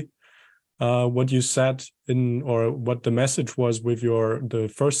perfectly what you said or what the message was with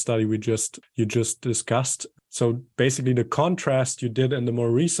the first study you just discussed. So basically the contrast you did in the more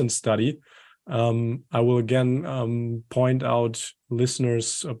recent study, I will again point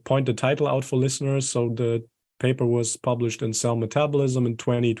the title out for listeners. So the paper was published in Cell Metabolism in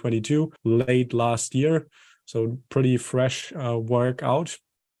 2022, late last year. So pretty fresh work out.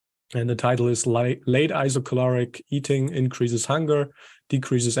 And the title is Late Isocaloric Eating Increases Hunger,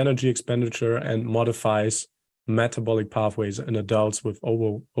 Decreases Energy Expenditure, and Modifies Metabolic Pathways in Adults with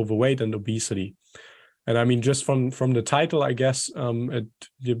Overweight and Obesity. And I mean, just from the title, I guess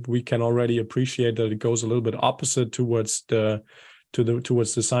we can already appreciate that it goes a little bit opposite towards the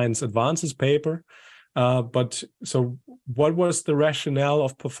Science Advances paper. But so what was the rationale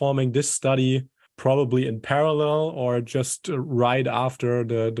of performing this study probably in parallel or just right after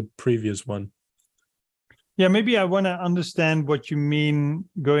the previous one? Yeah, maybe I want to understand what you mean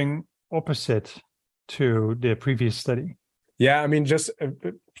going opposite to the previous study. Yeah, I mean, just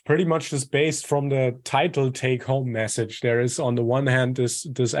pretty much just based from the title take-home message. There is, on the one hand,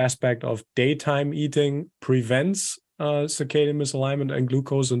 this aspect of daytime eating prevents circadian misalignment and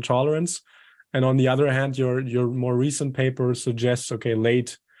glucose intolerance. And on the other hand, your more recent paper suggests, okay,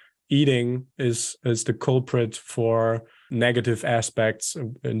 late eating is the culprit for negative aspects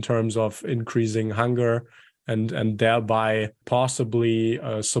in terms of increasing hunger and thereby possibly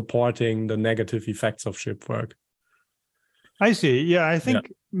supporting the negative effects of shift work. I see. Yeah, I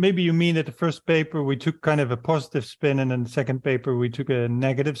think maybe you mean that the first paper we took kind of a positive spin, and then the second paper we took a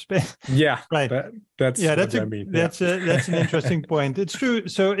negative spin. Yeah, right. That's what I mean. That's an interesting point. It's true.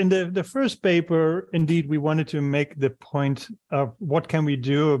 So in the first paper, indeed, we wanted to make the point of what can we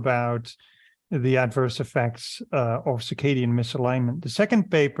do about the adverse effects of circadian misalignment. The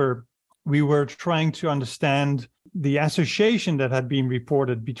second paper, we were trying to understand the association that had been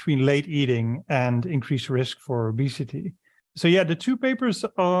reported between late eating and increased risk for obesity. So yeah, the two papers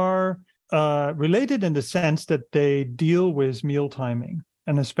are related in the sense that they deal with meal timing,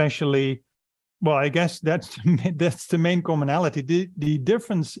 and especially, well, I guess that's the main commonality. The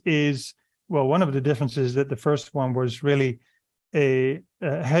difference is, well, one of the differences is that the first one was really a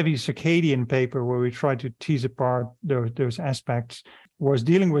heavy circadian paper where we tried to tease apart those aspects, was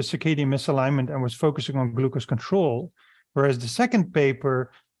dealing with circadian misalignment and was focusing on glucose control, whereas the second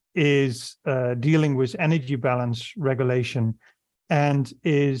paper is dealing with energy balance regulation and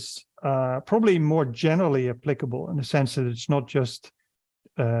is probably more generally applicable in the sense that it's not just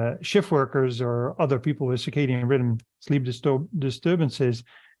shift workers or other people with circadian rhythm sleep disturbances,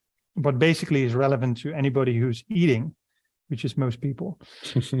 but basically is relevant to anybody who's eating, which is most people.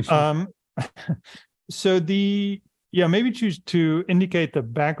 So maybe choose to indicate the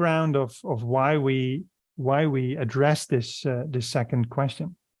background of why we address this second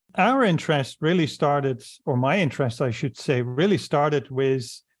question. Our interest really started, or my interest, I should say, really started with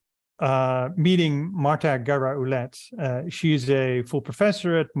meeting Marta Garra-Ulet. She's a full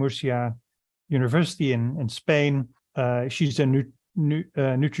professor at Murcia University in Spain. She's a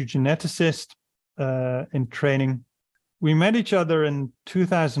nutrigeneticist in training. We met each other in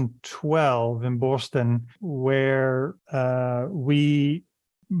 2012 in Boston, where we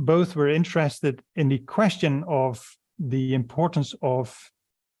both were interested in the question of the importance of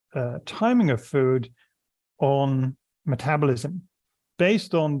timing of food on metabolism.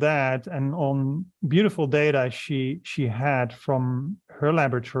 Based on that and on beautiful data she had from her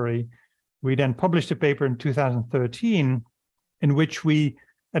laboratory, we then published a paper in 2013 in which we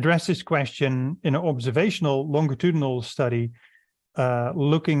addressed this question in an observational longitudinal study,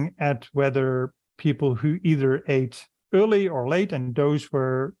 looking at whether people who either ate early or late, and those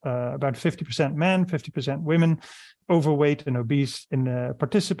were about 50% men, 50% women, overweight and obese in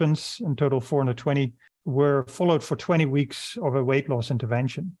participants, in total 420, were followed for 20 weeks of a weight loss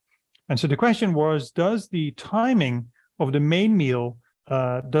intervention. And so the question was, does the timing of the main meal,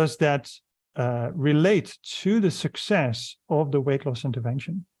 does that relate to the success of the weight loss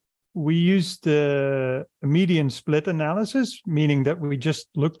intervention? we used the median split analysis, meaning that we just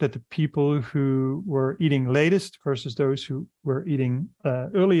looked at the people who were eating latest versus those who were eating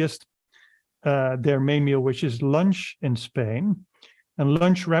earliest, their main meal, which is lunch in Spain. And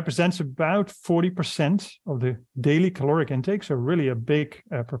lunch represents about 40% of the daily caloric intake, so really a big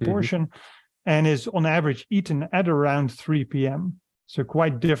proportion, and is on average eaten at around 3 p.m. So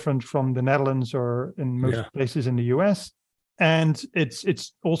quite different from the Netherlands or in most places in the US. And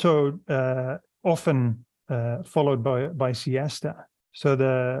it's also often followed by siesta.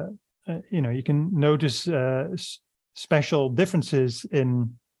 So you can notice special differences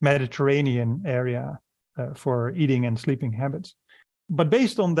in Mediterranean area for eating and sleeping habits. But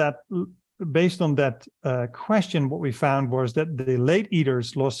based on that question, what we found was that the late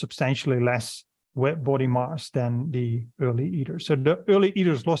eaters lost substantially less body mass than the early eaters. So the early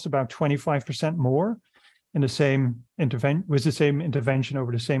eaters lost about 25% more in the same intervention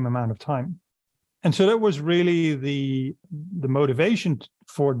over the same amount of time. And so that was really the motivation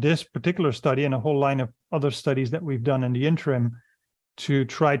for this particular study and a whole line of other studies that we've done in the interim to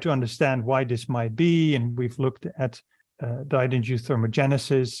try to understand why this might be. And we've looked at diet-induced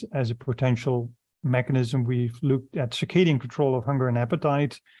thermogenesis as a potential mechanism. We've looked at circadian control of hunger and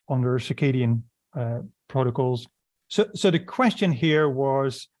appetite under circadian protocols. So the question here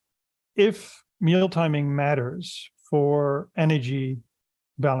was, if meal timing matters for energy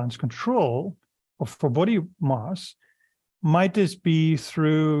balance control or for body mass, might this be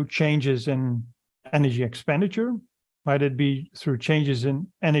through changes in energy expenditure? Might it be through changes in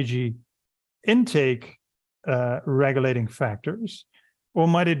energy intake regulating factors? Or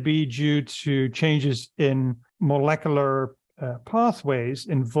might it be due to changes in molecular pathways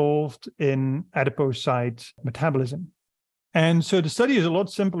involved in adipocyte metabolism? And so the study is a lot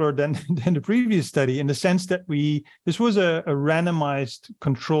simpler than the previous study in the sense that this was a randomized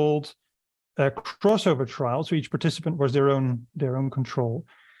controlled crossover trial. So each participant was their own control.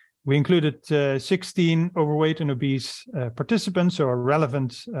 We included 16 overweight and obese participants, so a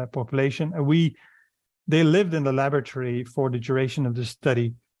relevant population. And they lived in the laboratory for the duration of the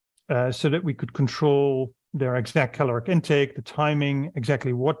study so that we could control their exact caloric intake, the timing,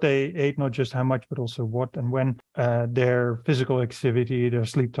 exactly what they ate, not just how much, but also what and when, their physical activity, their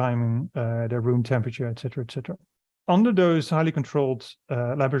sleep timing, their room temperature, et cetera, et cetera. Under those highly controlled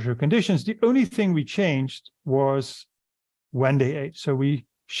laboratory conditions, the only thing we changed was when they ate. So we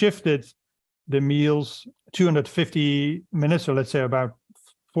shifted the meals 250 minutes, or let's say about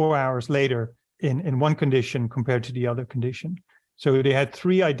 4 hours later in one condition compared to the other condition. So they had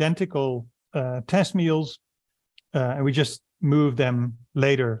 3 identical test meals, and we just moved them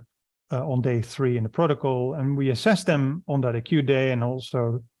later on day 3 in the protocol, and we assessed them on that acute day and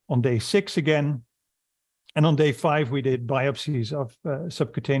also on day 6 again. And on day 5, we did biopsies of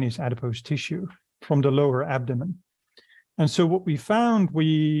subcutaneous adipose tissue from the lower abdomen. And so what we found,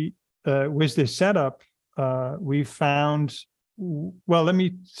 with this setup, we found, well, let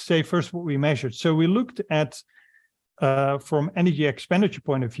me say first what we measured. So we looked at, from energy expenditure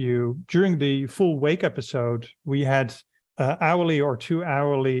point of view, during the full wake episode, we had hourly or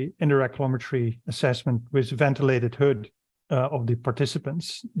 2-hourly indirect kilometry assessment with ventilated hood of the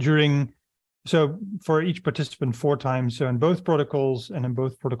participants so for each participant 4 times. So in both protocols, and in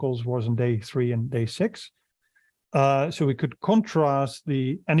both protocols was on day 3 and day 6. So we could contrast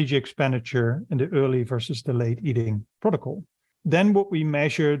the energy expenditure in the early versus the late eating protocol. Then what we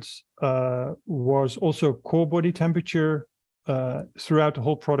measured was also core body temperature throughout the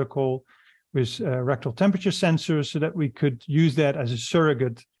whole protocol with rectal temperature sensors so that we could use that as a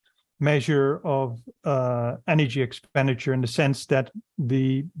surrogate measure of energy expenditure, in the sense that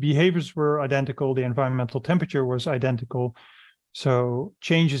the behaviors were identical, the environmental temperature was identical. So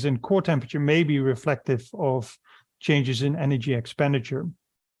changes in core temperature may be reflective of changes in energy expenditure.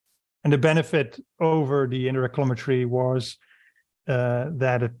 And the benefit over the indirect kilometry was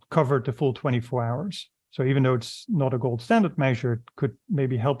that it covered the full 24 hours. So even though it's not a gold standard measure, it could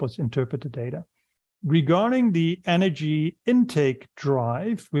maybe help us interpret the data. Regarding the energy intake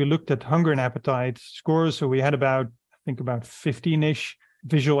drive, we looked at hunger and appetite scores. So we had about 15-ish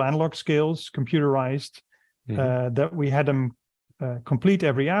visual analog scales, computerized, that we had them complete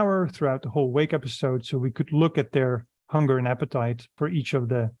every hour throughout the whole wake episode. So we could look at their hunger and appetite for each of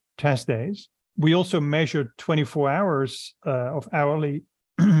the test days. We also measured 24 hours of hourly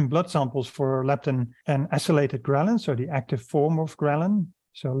blood samples for leptin and acylated ghrelin, so the active form of ghrelin.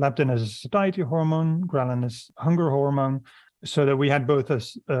 So leptin is a satiety hormone, ghrelin is hunger hormone, so that we had both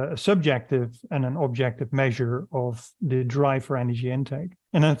a subjective and an objective measure of the drive for energy intake.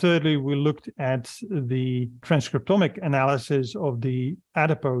 And then thirdly, we looked at the transcriptomic analysis of the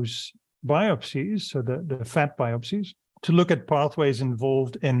adipose biopsies, so the fat biopsies, to look at pathways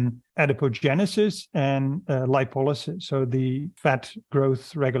involved in adipogenesis and lipolysis, so the fat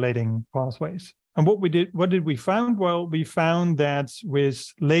growth regulating pathways. And what did we find? Well, we found that with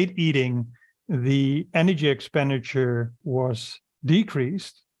late eating, the energy expenditure was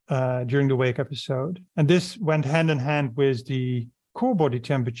decreased during the wake episode. And this went hand in hand with the core body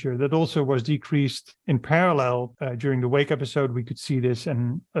temperature that also was decreased in parallel during the wake episode. We could see this,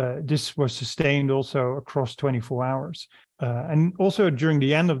 and this was sustained also across 24 hours. And also during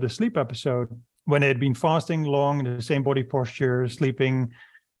the end of the sleep episode, when they had been fasting long, the same body posture, sleeping,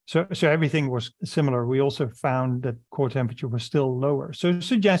 so everything was similar. We also found that core temperature was still lower. So it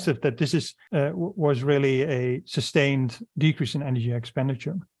suggested that this was really a sustained decrease in energy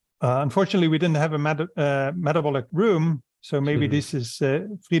expenditure. Unfortunately, we didn't have a metabolic room. So maybe this is,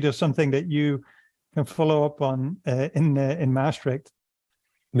 Frida, something that you can follow up on in Maastricht.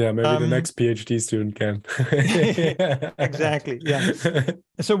 Yeah, maybe the next PhD student can. Exactly, yeah.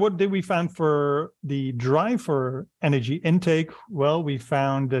 So what did we find for the drive for energy intake? Well, we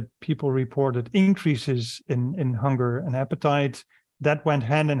found that people reported increases in hunger and appetite. That went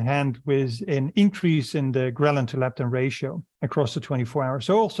hand in hand with an increase in the ghrelin to leptin ratio across the 24 hours.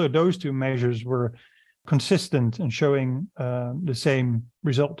 So also those two measures were consistent and showing the same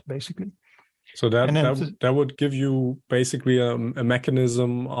result, basically. So that would give you basically a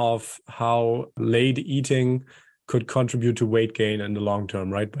mechanism of how late eating could contribute to weight gain in the long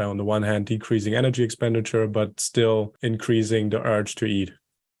term, right? By on the one hand, decreasing energy expenditure, but still increasing the urge to eat.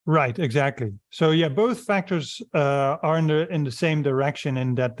 Right, exactly. So yeah, both factors are in the same direction,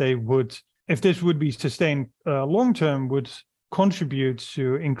 in that they would, if this would be sustained long term, would contribute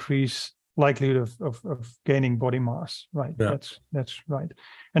to increase likelihood of gaining body mass. Right, yeah. That's right.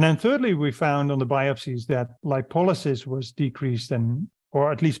 And then thirdly, we found on the biopsies that lipolysis was decreased,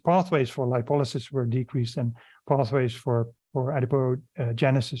 or at least pathways for lipolysis were decreased, and pathways for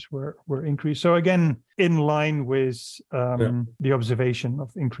adipogenesis were increased. So again, in line with the observation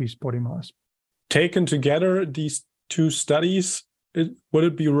of increased body mass. Taken together, these two studies, would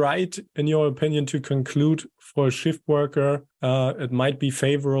it be right, in your opinion, to conclude for a shift worker, it might be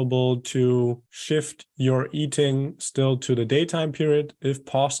favorable to shift your eating still to the daytime period, if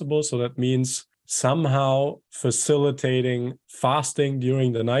possible? So that means somehow facilitating fasting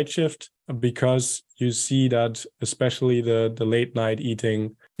during the night shift, because you see that especially the late night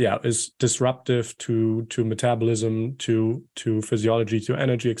eating, is disruptive to metabolism, to physiology, to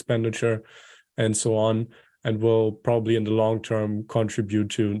energy expenditure, and so on, and will probably in the long term contribute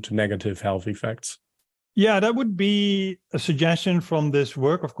to negative health effects. Yeah, that would be a suggestion from this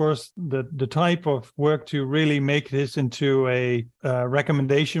work. Of course, the type of work to really make this into a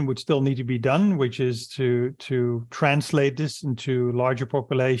recommendation would still need to be done, which is to translate this into larger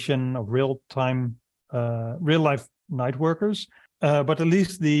population of real life night workers. But at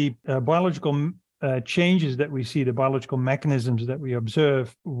least the biological changes that we see, the biological mechanisms that we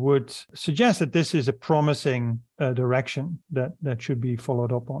observe, would suggest that this is a promising direction that should be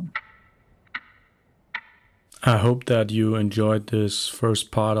followed up on. I hope that you enjoyed this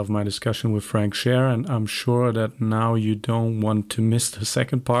first part of my discussion with Frank Scheer, and I'm sure that now you don't want to miss the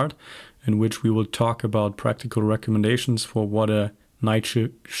second part, in which we will talk about practical recommendations for what a night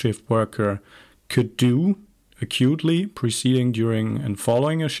shift worker could do acutely, preceding, during, and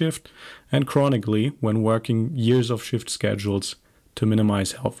following a shift, and chronically when working years of shift schedules to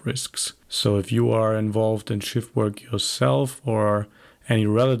minimize health risks. So if you are involved in shift work yourself, or any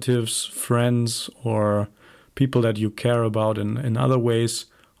relatives, friends, or people that you care about in other ways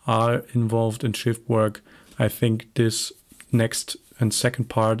are involved in shift work, I think this next and second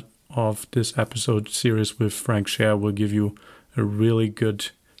part of this episode series with Frank Scheer will give you a really good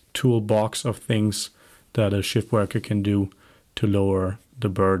toolbox of things that a shift worker can do to lower the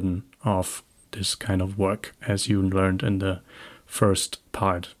burden of this kind of work, as you learned in the first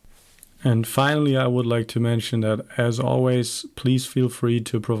part. And finally, I would like to mention that, as always, please feel free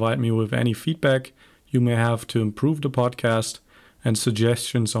to provide me with any feedback you may have to improve the podcast, and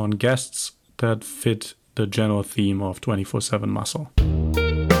suggestions on guests that fit the general theme of 24/7 Muscle.